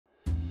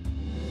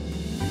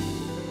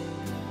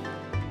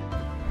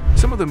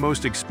Some of the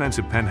most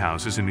expensive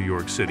penthouses in New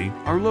York City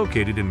are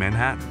located in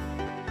Manhattan.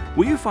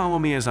 Will you follow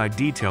me as I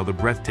detail the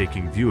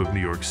breathtaking view of New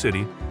York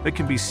City that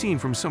can be seen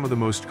from some of the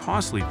most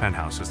costly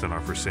penthouses that are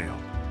for sale?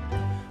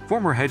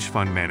 Former hedge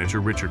fund manager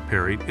Richard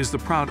Perry is the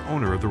proud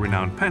owner of the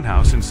renowned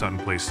penthouse in Sutton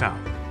Place South.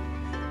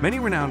 Many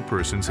renowned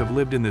persons have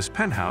lived in this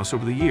penthouse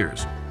over the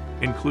years,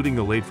 including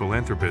the late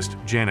philanthropist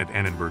Janet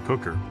Annenberg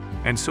Hooker,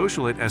 and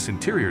Socialet's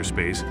interior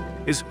space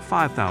is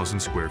 5,000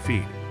 square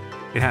feet.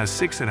 It has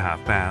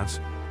 6.5 baths,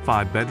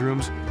 5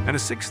 bedrooms, and a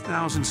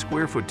 6,000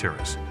 square foot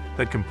terrace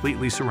that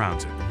completely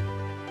surrounds it.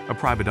 A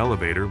private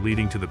elevator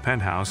leading to the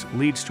penthouse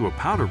leads to a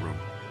powder room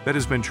that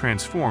has been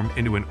transformed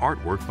into an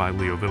artwork by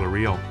Leo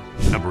Villarreal.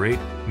 Number 8,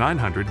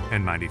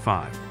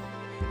 995.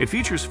 It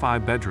features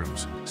 5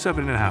 bedrooms,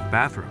 7.5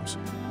 bathrooms,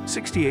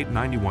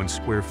 6,891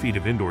 square feet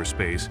of indoor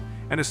space,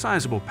 and a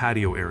sizable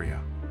patio area.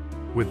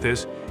 With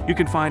this, you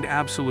can find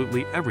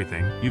absolutely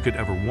everything you could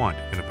ever want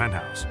in a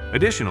penthouse.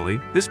 Additionally,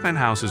 this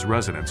penthouse's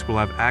residents will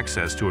have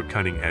access to a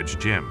cutting-edge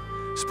gym,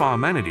 spa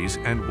amenities,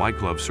 and white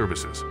glove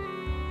services.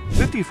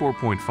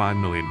 $54.5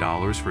 million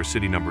for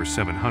city number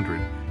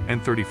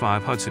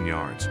 735 Hudson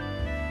Yards.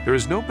 There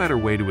is no better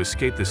way to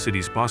escape the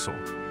city's bustle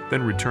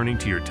than returning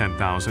to your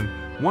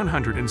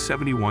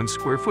 10,171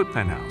 square foot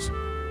penthouse,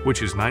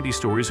 which is 90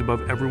 stories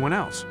above everyone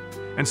else,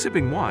 and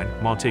sipping wine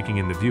while taking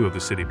in the view of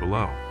the city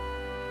below.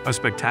 A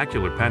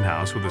spectacular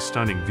penthouse with a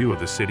stunning view of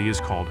the city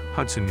is called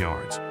Hudson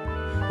Yards.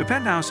 The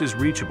penthouse is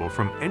reachable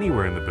from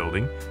anywhere in the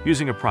building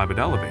using a private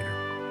elevator,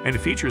 and it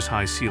features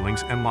high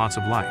ceilings and lots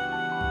of light.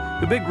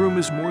 The big room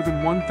is more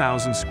than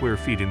 1,000 square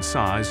feet in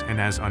size and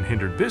has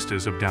unhindered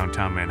vistas of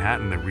downtown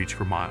Manhattan that reach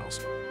for miles.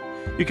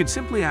 You can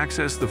simply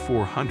access the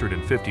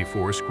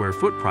 454 square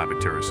foot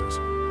private terraces,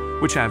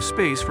 which have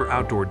space for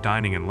outdoor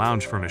dining and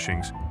lounge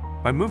furnishings,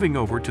 by moving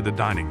over to the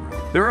dining room.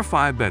 There are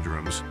 5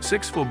 bedrooms,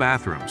 6 full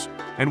bathrooms,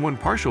 and 1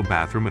 partial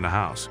bathroom in the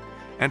house,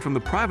 and from the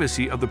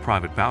privacy of the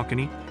private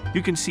balcony,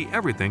 you can see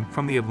everything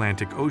from the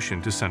Atlantic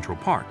Ocean to Central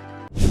Park.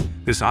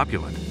 This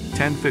opulent,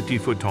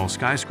 1050-foot-tall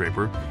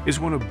skyscraper is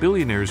one of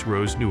Billionaire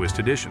Row's newest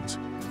additions.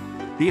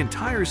 The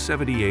entire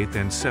 78th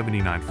and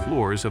 79th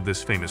floors of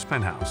this famous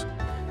penthouse,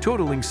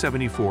 totaling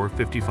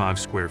 7,455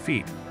 square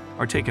feet,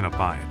 are taken up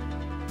by it.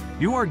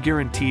 You are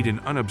guaranteed an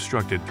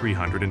unobstructed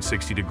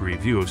 360-degree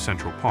view of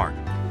Central Park,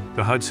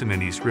 the Hudson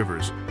and East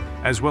Rivers,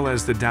 as well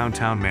as the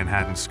downtown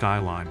Manhattan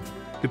skyline,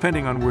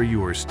 depending on where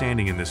you are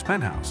standing in this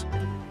penthouse.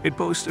 It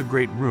boasts a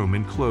great room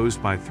enclosed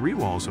by 3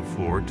 walls of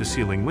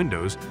floor-to-ceiling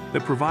windows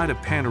that provide a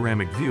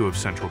panoramic view of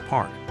Central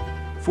Park,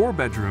 4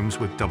 bedrooms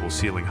with double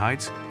ceiling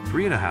heights,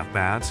 3.5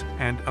 baths,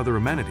 and other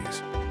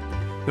amenities.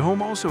 The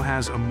home also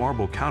has a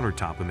marble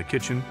countertop in the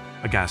kitchen,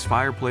 a gas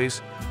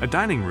fireplace, a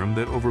dining room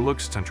that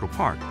overlooks Central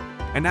Park,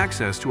 and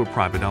access to a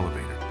private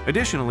elevator.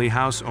 Additionally,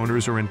 house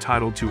owners are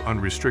entitled to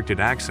unrestricted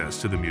access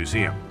to the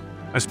museum,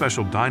 a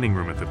special dining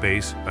room at the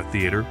base, a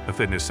theater, a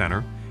fitness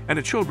center, and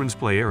a children's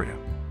play area.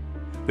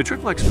 The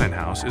triplex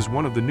penthouse is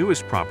one of the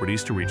newest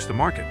properties to reach the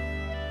market.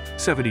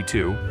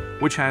 72,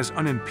 which has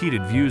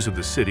unimpeded views of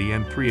the city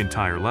and 3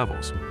 entire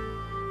levels.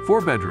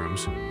 4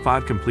 bedrooms,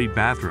 5 complete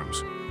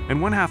bathrooms,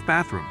 and 1/2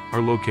 bathroom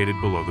are located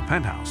below the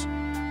penthouse.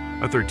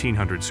 A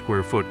 1,300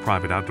 square foot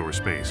private outdoor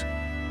space.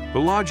 The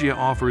loggia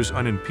offers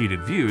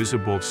unimpeded views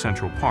of both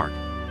Central Park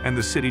and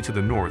the city to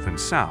the north and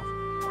south,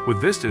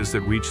 with vistas that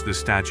reach the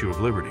Statue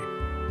of Liberty.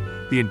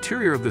 The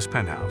interior of this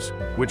penthouse,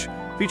 which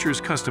features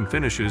custom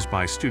finishes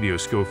by Studio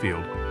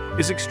Schofield,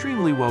 is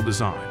extremely well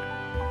designed.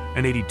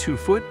 An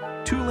 82-foot,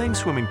 2-lane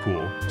swimming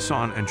pool,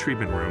 sauna and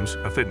treatment rooms,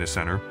 a fitness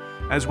center,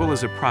 as well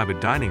as a private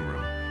dining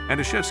room and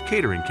a chef's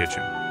catering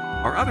kitchen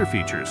are other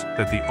features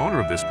that the owner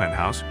of this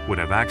penthouse would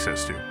have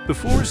access to. The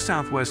floor's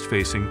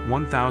southwest-facing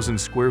 1,000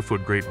 square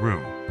foot great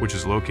room, which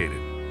is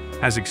located,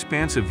 has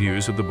expansive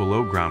views of the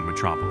below-ground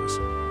metropolis.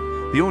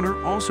 The owner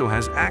also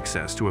has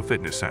access to a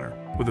fitness center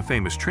with a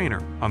famous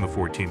trainer on the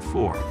 14th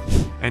floor,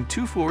 and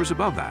 2 floors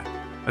above that,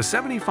 a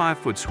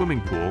 75-foot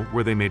swimming pool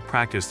where they may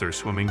practice their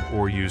swimming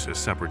or use a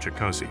separate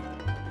jacuzzi.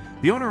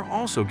 The owner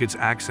also gets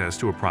access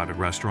to a private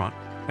restaurant,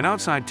 an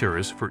outside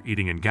terrace for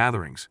eating and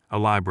gatherings, a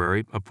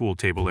library, a pool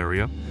table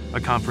area,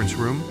 a conference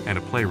room, and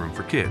a playroom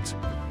for kids.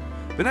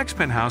 The next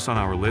penthouse on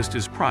our list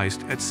is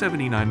priced at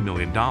 $79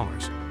 million,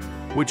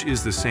 which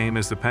is the same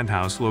as the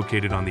penthouse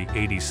located on the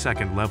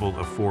 82nd level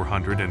of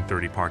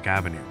 430 Park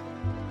Avenue.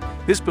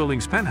 This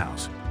building's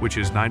penthouse, which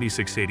is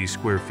 9,680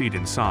 square feet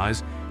in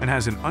size and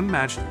has an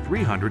unmatched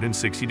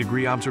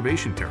 360-degree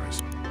observation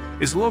terrace,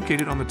 is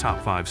located on the top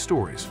 5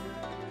 stories.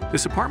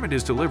 This apartment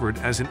is delivered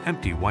as an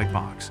empty white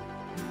box.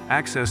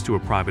 Access to a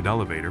private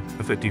elevator,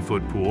 a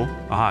 50-foot pool,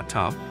 a hot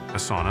tub, a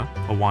sauna,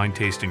 a wine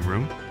tasting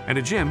room, and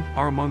a gym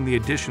are among the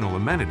additional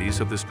amenities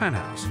of this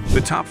penthouse.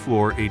 The top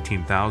floor,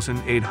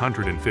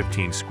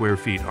 18,815 square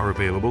feet, are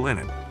available in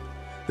it.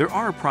 There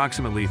are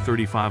approximately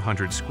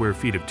 3,500 square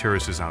feet of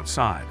terraces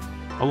outside,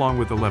 along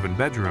with 11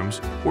 bedrooms,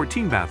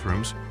 14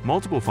 bathrooms,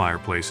 multiple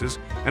fireplaces,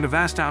 and a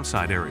vast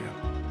outside area.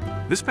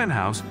 This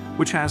penthouse,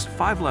 which has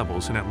 5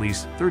 levels and at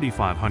least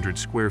 3,500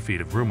 square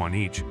feet of room on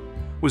each,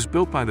 was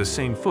built by the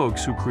same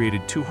folks who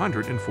created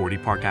 240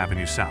 Park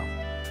Avenue South.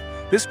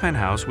 This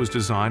penthouse was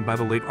designed by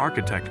the late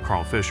architect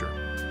Carl Fisher,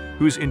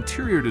 whose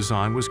interior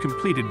design was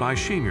completed by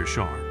Shamir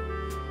Shah.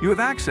 You have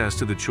access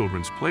to the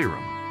children's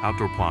playroom,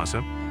 outdoor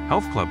plaza,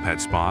 health club,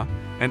 pet spa,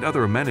 and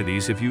other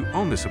amenities if you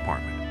own this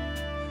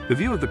apartment. The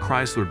view of the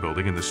Chrysler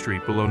Building in the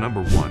street below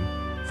number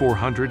 1,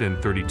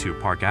 432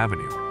 Park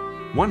Avenue,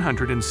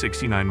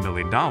 $169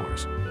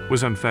 million,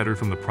 was unfettered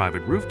from the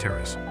private roof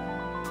terrace.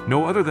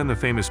 No other than the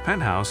famous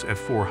penthouse at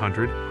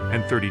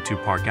 432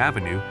 Park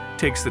Avenue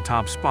takes the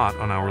top spot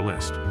on our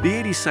list. The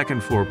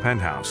 82nd floor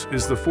penthouse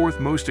is the fourth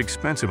most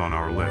expensive on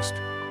our list,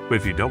 but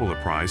if you double the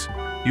price,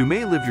 you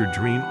may live your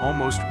dream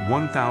almost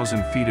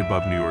 1,000 feet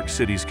above New York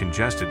City's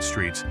congested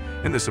streets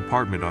in this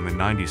apartment on the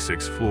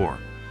 96th floor,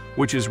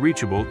 which is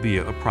reachable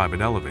via a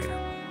private elevator.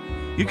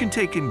 You can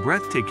take in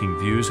breathtaking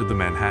views of the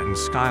Manhattan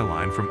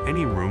skyline from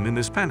any room in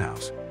this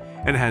penthouse,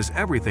 and it has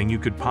everything you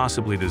could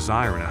possibly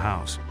desire in a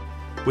house.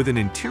 With an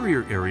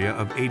interior area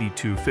of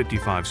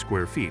 8,255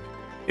 square feet,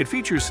 it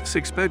features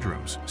 6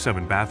 bedrooms,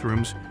 7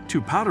 bathrooms,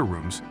 2 powder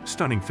rooms,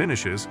 stunning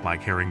finishes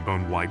like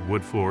herringbone white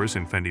wood floors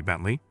and Fendi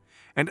Bentley,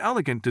 and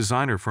elegant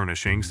designer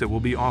furnishings that will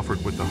be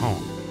offered with the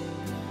home.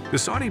 The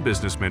Saudi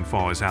businessman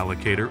Fawaz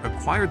Al-Allocator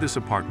acquired this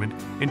apartment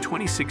in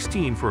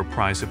 2016 for a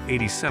price of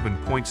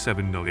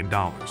 $87.7 million,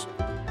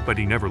 but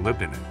he never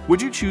lived in it.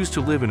 Would you choose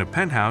to live in a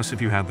penthouse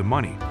if you had the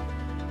money?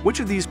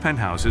 Which of these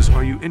penthouses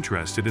are you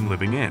interested in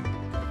living in?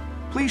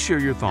 Please share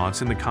your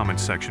thoughts in the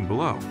comments section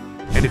below.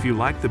 And if you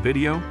liked the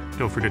video,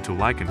 don't forget to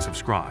like and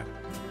subscribe.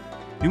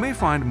 You may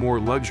find more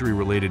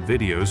luxury-related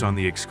videos on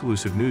the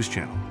exclusive news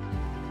channel.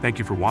 Thank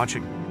you for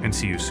watching, and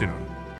see you soon.